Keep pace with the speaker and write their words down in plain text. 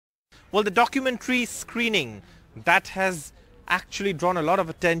Well, the documentary screening that has actually drawn a lot of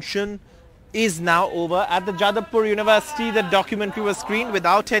attention is now over. At the Jadavpur University, the documentary was screened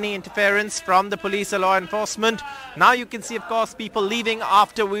without any interference from the police or law enforcement. Now you can see, of course, people leaving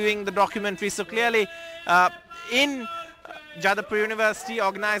after viewing the documentary. So clearly, in Jadavpur University,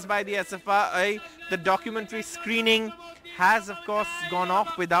 organized by the SFI, the documentary screening has, of course, gone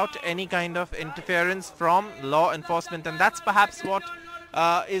off without any kind of interference from law enforcement. And that's perhaps what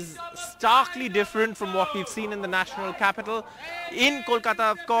is starkly different from what we've seen in the national capital. In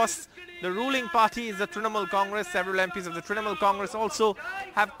Kolkata, of course, the ruling party is the Trinamool Congress. Several MPs of the Trinamool Congress also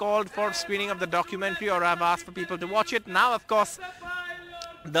have called for screening of the documentary or have asked for people to watch it. Now, of course,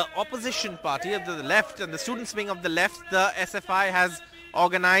 the opposition party of the left and the students wing of the left, the SFI, has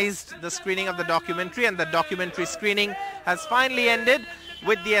organized the screening of the documentary, and the documentary screening has finally ended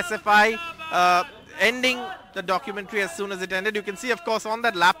with the SFI ending the documentary as soon as it ended. You can see, of course, on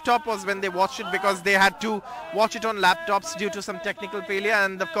that laptop was when they watched it, because they had to watch it on laptops due to some technical failure,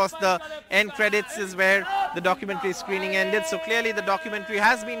 and of course the end credits is where the documentary screening ended. So clearly the documentary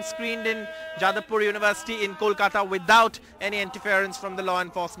has been screened in Jadavpur University in Kolkata without any interference from the law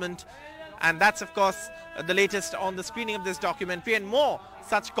enforcement. And that's, of course, the latest on the screening of this documentary, and more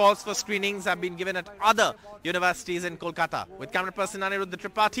such calls for screenings have been given at other universities in Kolkata. With camera person Aniruddha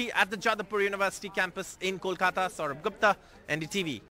Tripathi at the Jadavpur University campus in Kolkata, Saurabh Gupta, NDTV.